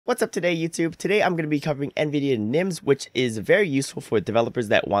What's up today, YouTube? Today I'm going to be covering NVIDIA NIMs, which is very useful for developers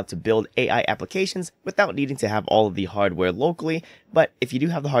that want to build AI applications without needing to have all of the hardware locally. But if you do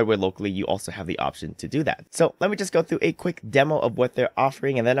have the hardware locally, you also have the option to do that. So let me just go through a quick demo of what they're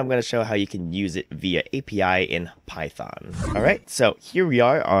offering, and then I'm going to show how you can use it via API in Python. All right, so here we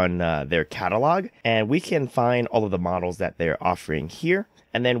are on their catalog, and we can find all of the models that they're offering here.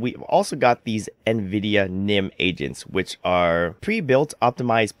 And then we've also got these NVIDIA NIM agents, which are pre-built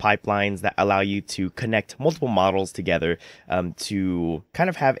optimized pipelines that allow you to connect multiple models together to kind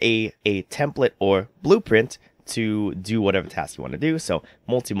of have a template or blueprint to do whatever task you want to do. So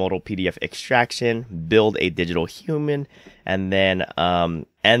multimodal PDF extraction, build a digital human, and then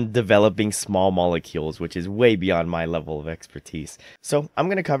and developing small molecules, which is way beyond my level of expertise. So I'm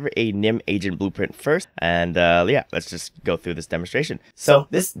going to cover a NIM agent blueprint first, and yeah, let's just go through this demonstration. So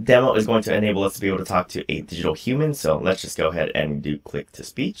this demo is going to enable us to be able to talk to a digital human. So let's just go ahead and do click to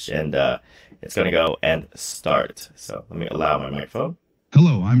speech, and it's going to go and start. So let me allow my microphone.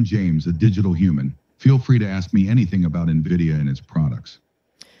 Hello, I'm James, a digital human. Feel free to ask me anything about NVIDIA and its products.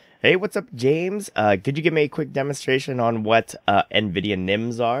 Hey, what's up, James? Could you give me a quick demonstration on what NVIDIA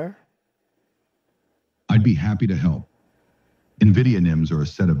NIMs are? I'd be happy to help. NVIDIA NIMs are a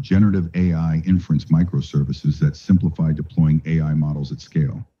set of generative AI inference microservices that simplify deploying AI models at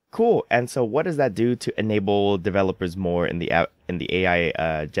scale. Cool. And so what does that do to enable developers more in the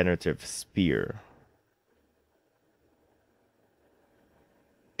AI generative sphere?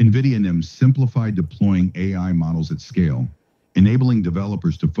 NVIDIA NIMs simplify deploying AI models at scale, enabling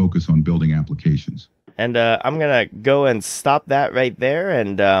developers to focus on building applications. And I'm gonna go and stop that right there.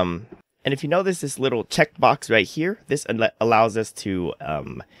 And if you notice this little checkbox right here, this allows us to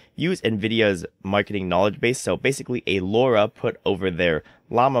use NVIDIA's marketing knowledge base. So basically a LoRa put over their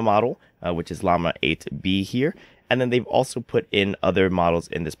Llama model, which is Llama 8B here. And then they've also put in other models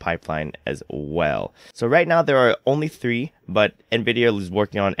in this pipeline as well. So right now there are only 3, but NVIDIA is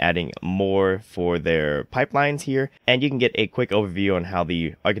working on adding more for their pipelines here. And you can get a quick overview on how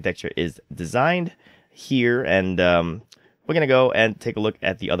the architecture is designed here. And we're going to go and take a look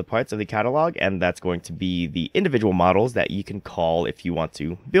at the other parts of the catalog, and that's going to be the individual models that you can call if you want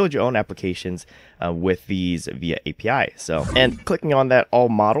to build your own applications with these via API. So, and clicking on that all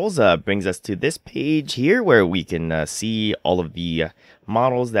models brings us to this page here where we can see all of the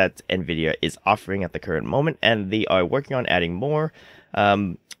models that NVIDIA is offering at the current moment, and they are working on adding more.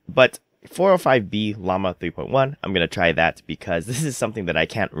 But 405B Llama 3.1, I'm going to try that because this is something that I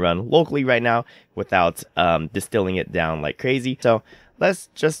can't run locally right now without distilling it down like crazy. So let's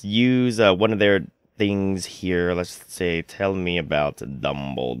just use one of their things here. Let's say, tell me about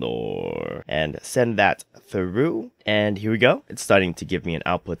Dumbledore, and send that through. And here we go. It's starting to give me an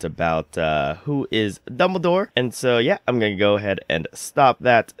output about who is Dumbledore. And so, yeah, I'm going to go ahead and stop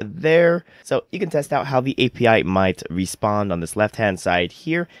that there. So you can test out how the API might respond on this left-hand side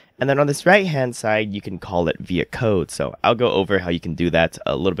here. And then on this right-hand side, you can call it via code. So I'll go over how you can do that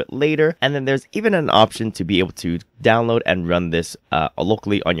a little bit later. And then there's even an option to be able to download and run this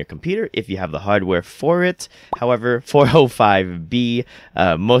locally on your computer if you have the hardware for it. However, 405B,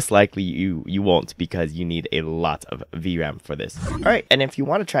 most likely you won't, because you need a lot of VRAM for this. All right, and if you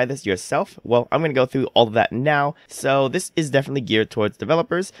want to try this yourself, well, I'm going to go through all of that now. So this is definitely geared towards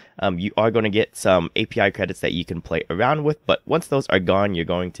developers. You are going to get some API credits that you can play around with, but once those are gone, you're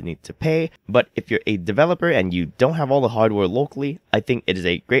going to need to pay. But if you're a developer and you don't have all the hardware locally, I think it is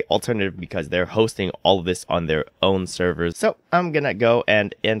a great alternative because they're hosting all of this on their own servers. So I'm gonna go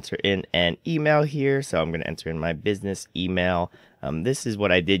and enter in an email here. So I'm gonna enter in my business email. This is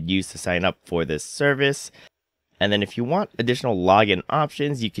what I did use to sign up for this service. And then if you want additional login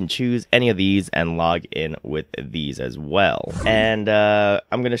options, you can choose any of these and log in with these as well. And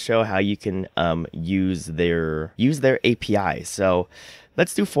I'm going to show how you can use their API. So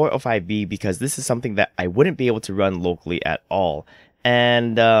let's do 405B because this is something that I wouldn't be able to run locally at all.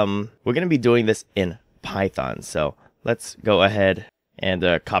 And we're going to be doing this in Python. So let's go ahead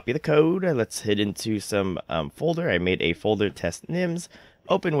and copy the code. Let's hit into some folder. I made a folder, test NIMs.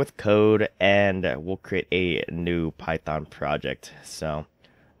 Open with code, and we'll create a new Python project. So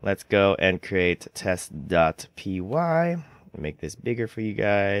let's go and create test.py. Make this bigger for you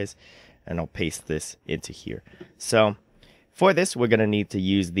guys, and I'll paste this into here. So for this, we're going to need to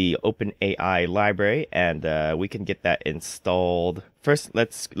use the OpenAI library, and we can get that installed. First,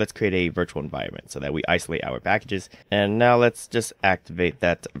 let's create a virtual environment so that we isolate our packages. And now let's just activate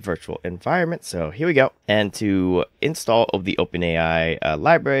that virtual environment. So here we go. And to install of the OpenAI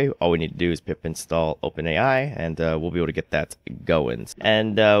library, all we need to do is pip install OpenAI, and we'll be able to get that going.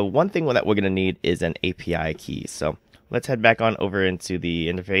 And one thing that we're going to need is an API key. So let's head back on over into the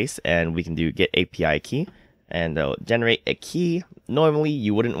interface, and we can do get API key, and it'll generate a key. Normally,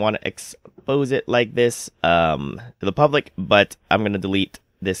 you wouldn't want to expose it like this to the public, but I'm going to delete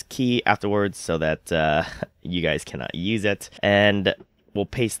this key afterwards so that you guys cannot use it, and we'll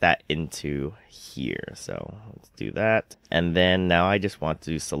paste that into here. So let's do that. And then now I just want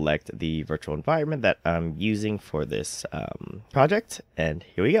to select the virtual environment that I'm using for this project. And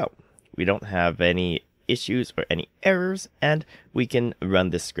here we go. We don't have any issues or any errors, and we can run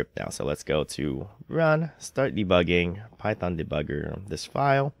this script now. So let's go to run, start debugging, Python debugger, this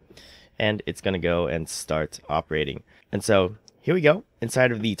file, and it's going to go and start operating. And so here we go.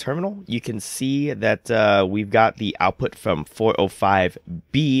 Inside of the terminal, you can see that we've got the output from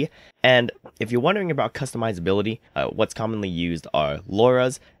 405B. And if you're wondering about customizability, what's commonly used are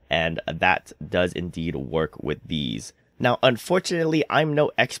LoRa's, and that does indeed work with these. Now, unfortunately, I'm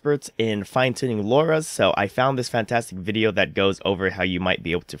no expert in fine-tuning LoRa's, so I found this fantastic video that goes over how you might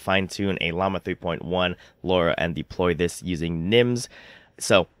be able to fine-tune a Llama 3.1 LoRa and deploy this using NIMs.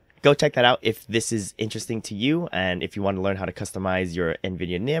 So go check that out if this is interesting to you, and if you want to learn how to customize your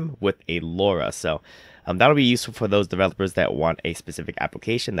NVIDIA NIM with a LoRa. So that'll be useful for those developers that want a specific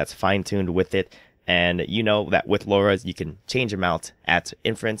application that's fine-tuned with it. And you know that with LoRa's, you can change them out at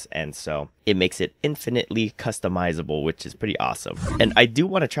inference, and so it makes it infinitely customizable, which is pretty awesome. And I do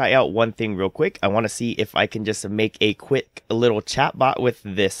want to try out one thing real quick. I want to see if I can just make a quick little chatbot with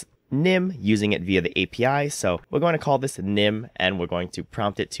this NIM using it via the API. So we're going to call this NIM, and we're going to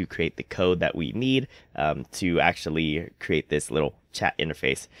prompt it to create the code that we need to actually create this little chat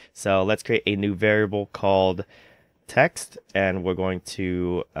interface. So let's create a new variable called text, and we're going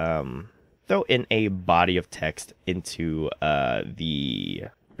to throw in a body of text into the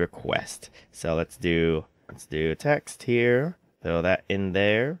request. So let's do text here, throw that in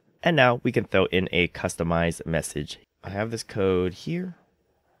there, and now we can throw in a customized message. I have this code here,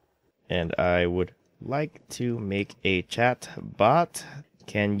 and I would like to make a chat bot.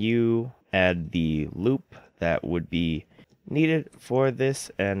 Can you add the loop that would be needed for this?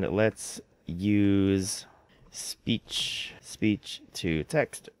 And let's use speech to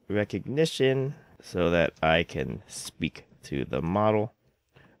text recognition so that I can speak to the model.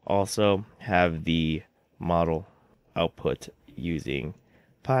 Also have the model output using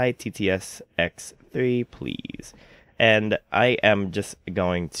PyTTSX3, please. And I am just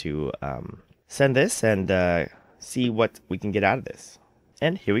going to send this and see what we can get out of this.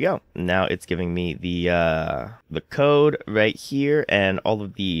 And here we go. Now it's giving me the code right here and all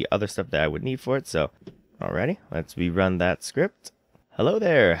of the other stuff that I would need for it. So alrighty, let's rerun that script. Hello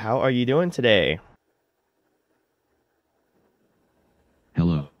there, how are you doing today?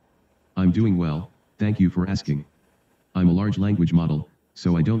 Hello. I'm doing well, thank you for asking. I'm a large language model,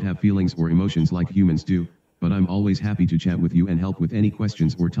 so I don't have feelings or emotions like humans do, but I'm always happy to chat with you and help with any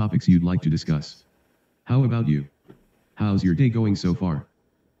questions or topics you'd like to discuss. How about you? How's your day going so far?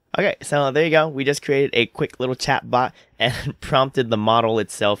 Okay, so there you go. We just created a quick little chat bot and prompted the model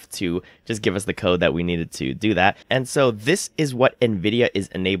itself to just give us the code that we needed to do that. And so this is what NVIDIA is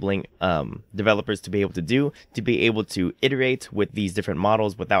enabling developers to be able to do, to be able to iterate with these different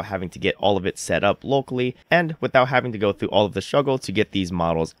models without having to get all of it set up locally and without having to go through all of the struggle to get these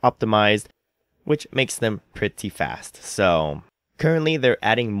models optimized, which makes them pretty fast. So currently, they're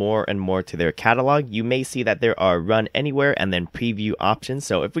adding more and more to their catalog. You may see that there are run anywhere and then preview options.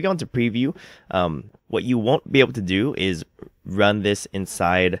 So if we go into preview, what you won't be able to do is run this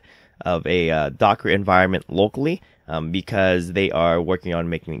inside of a Docker environment locally because they are working on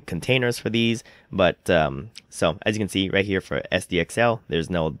making containers for these. But so as you can see right here for SDXL,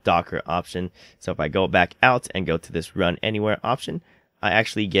 there's no Docker option. So if I go back out and go to this run anywhere option, I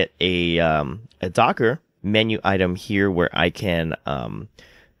actually get a Docker menu item here where I can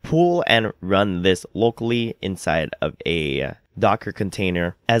pull and run this locally inside of a Docker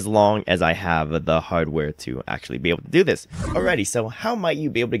container as long as I have the hardware to actually be able to do this. Alrighty, so how might you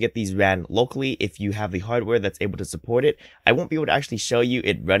be able to get these ran locally if you have the hardware that's able to support it? I won't be able to actually show you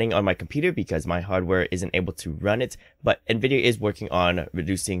it running on my computer because my hardware isn't able to run it, but NVIDIA is working on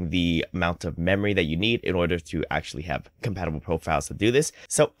reducing the amount of memory that you need in order to actually have compatible profiles to do this.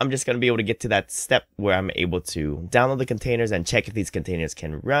 So I'm just going to be able to get to that step where I'm able to download the containers and check if these containers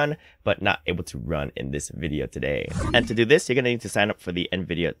can run, but not able to run in this video today. And to do this, you're going to need to sign up for the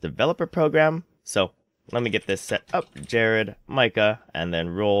NVIDIA developer program. So let me get this set up. Jared, Micah, and then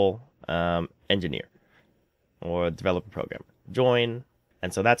role engineer or developer program. Join.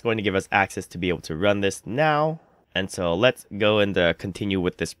 And so that's going to give us access to be able to run this now. And so let's go and continue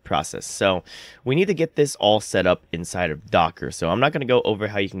with this process. So we need to get this all set up inside of Docker. So I'm not going to go over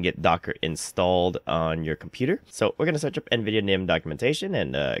how you can get Docker installed on your computer. So we're going to search up NVIDIA NIM documentation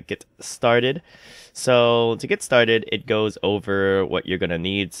and get started. So to get started, it goes over what you're going to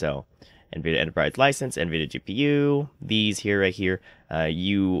need. So NVIDIA Enterprise License, NVIDIA GPU, these here, right here.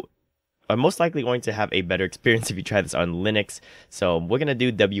 You are most likely going to have a better experience if you try this on Linux. So we're going to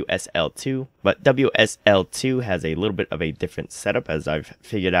do WSL2, but WSL2 has a little bit of a different setup as I've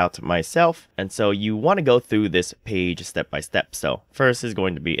figured out myself. And so you want to go through this page step by step. So first is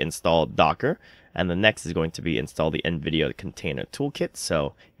going to be install Docker, and the next is going to be install the NVIDIA Container Toolkit.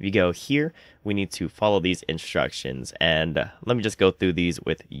 So if you go here, we need to follow these instructions, and let me just go through these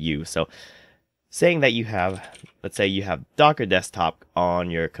with you. So saying that you have, let's say you have Docker Desktop on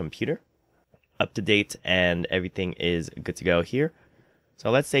your computer, up to date, and everything is good to go here.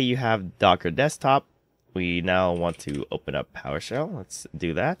 So let's say you have Docker Desktop. We now want to open up PowerShell. Let's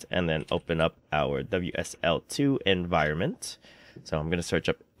do that, and then open up our WSL2 environment. So I'm going to search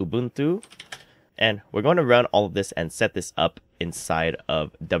up Ubuntu, and we're going to run all of this and set this up inside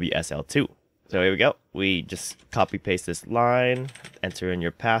of WSL2. So here we go. We just copy paste this line, enter in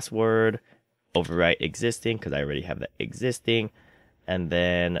your password, overwrite existing because I already have that existing, and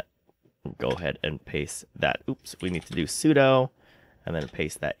then go ahead and paste that. Oops, we need to do sudo and then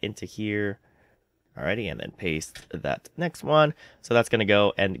paste that into here. Alrighty, and then paste that next one. So that's going to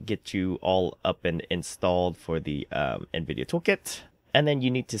go and get you all up and installed for the NVIDIA Toolkit. And then you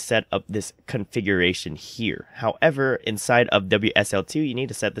need to set up this configuration here. However, inside of WSL2, you need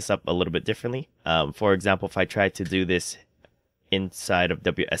to set this up a little bit differently. For example, if I try to do this inside of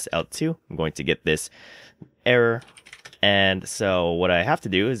WSL2, I'm going to get this error. And so what I have to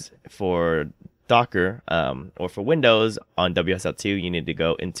do is for Docker or for Windows on WSL2, you need to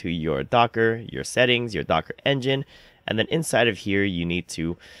go into your Docker, your settings, your Docker engine, and then inside of here, you need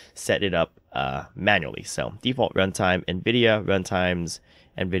to set it up manually. So default runtime, NVIDIA runtimes,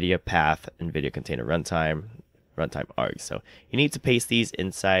 NVIDIA path, NVIDIA container runtime, runtime args. So you need to paste these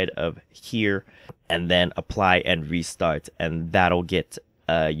inside of here and then apply and restart, and that'll get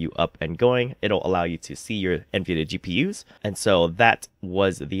you up and going. It'll allow you to see your NVIDIA GPUs. And so that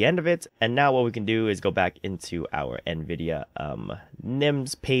was the end of it. And now what we can do is go back into our NVIDIA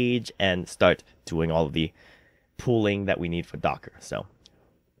NIMs page and start doing all of the pooling that we need for Docker. So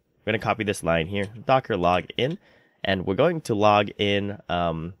we're going to copy this line here, Docker log in, and we're going to log in.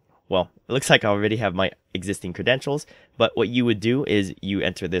 Well, it looks like I already have my existing credentials, but what you would do is you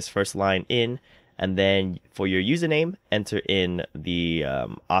enter this first line in, and then for your username, enter in the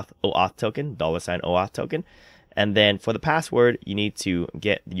OAuth token, $OAuth token. And then for the password, you need to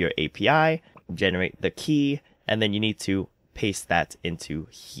get your API, generate the key, and then you need to paste that into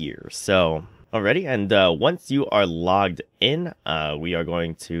here. So, alrighty, and once you are logged in, we are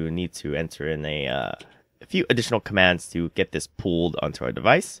going to need to enter in a few additional commands to get this pulled onto our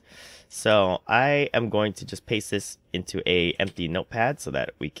device. So I am going to just paste this into a empty notepad so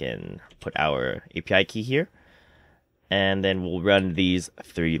that we can put our API key here. And then we'll run these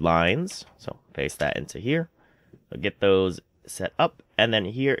 3 lines. So paste that into here. So get those set up. And then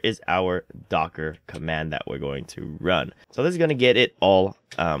here is our Docker command that we're going to run. So this is going to get it all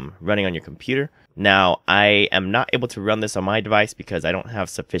running on your computer. Now, I am not able to run this on my device because I don't have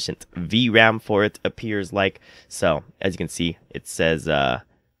sufficient VRAM for it, appears like. So as you can see, it says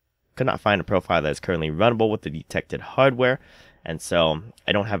could not find a profile that is currently runnable with the detected hardware. And so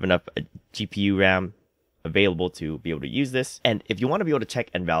I don't have enough GPU RAM available to be able to use this. And if you want to be able to check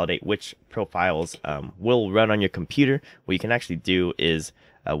and validate which profiles will run on your computer, what you can actually do is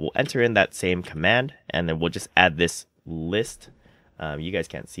we'll enter in that same command, and then we'll just add this list. You guys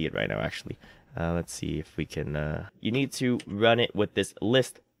can't see it right now, actually. Let's see if we can. You need to run it with this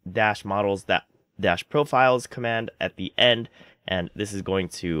list dash models that dash profiles command at the end, and this is going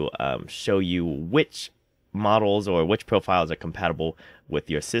to show you which models or which profiles are compatible with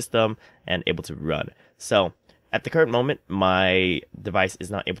your system and able to run. So at the current moment, my device is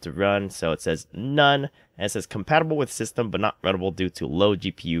not able to run, so it says none, and it says compatible with system but not runnable due to low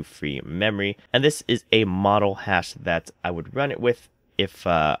GPU free memory. And this is a model hash that I would run it with if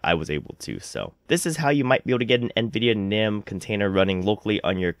I was able to. So this is how you might be able to get an NVIDIA NIM container running locally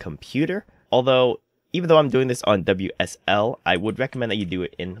on your computer. Although even though I'm doing this on WSL, I would recommend that you do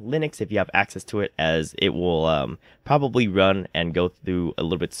it in Linux if you have access to it, as it will probably run and go through a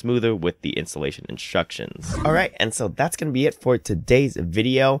little bit smoother with the installation instructions. Alright, and so that's going to be it for today's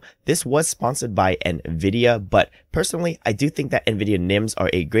video. This was sponsored by NVIDIA, but personally, I do think that NVIDIA NIMs are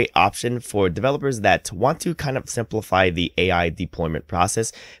a great option for developers that want to kind of simplify the AI deployment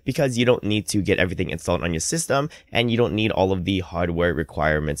process, because you don't need to get everything installed on your system and you don't need all of the hardware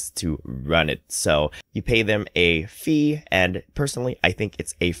requirements to run it. So you pay them a fee, and personally, I think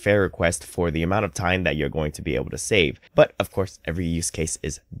it's a fair request for the amount of time that you're going to be able to save. But of course, every use case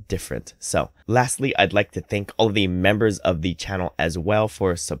is different. So lastly, I'd like to thank all of the members of the channel as well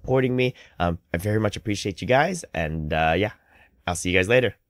for supporting me. I very much appreciate you guys, and yeah, I'll see you guys later.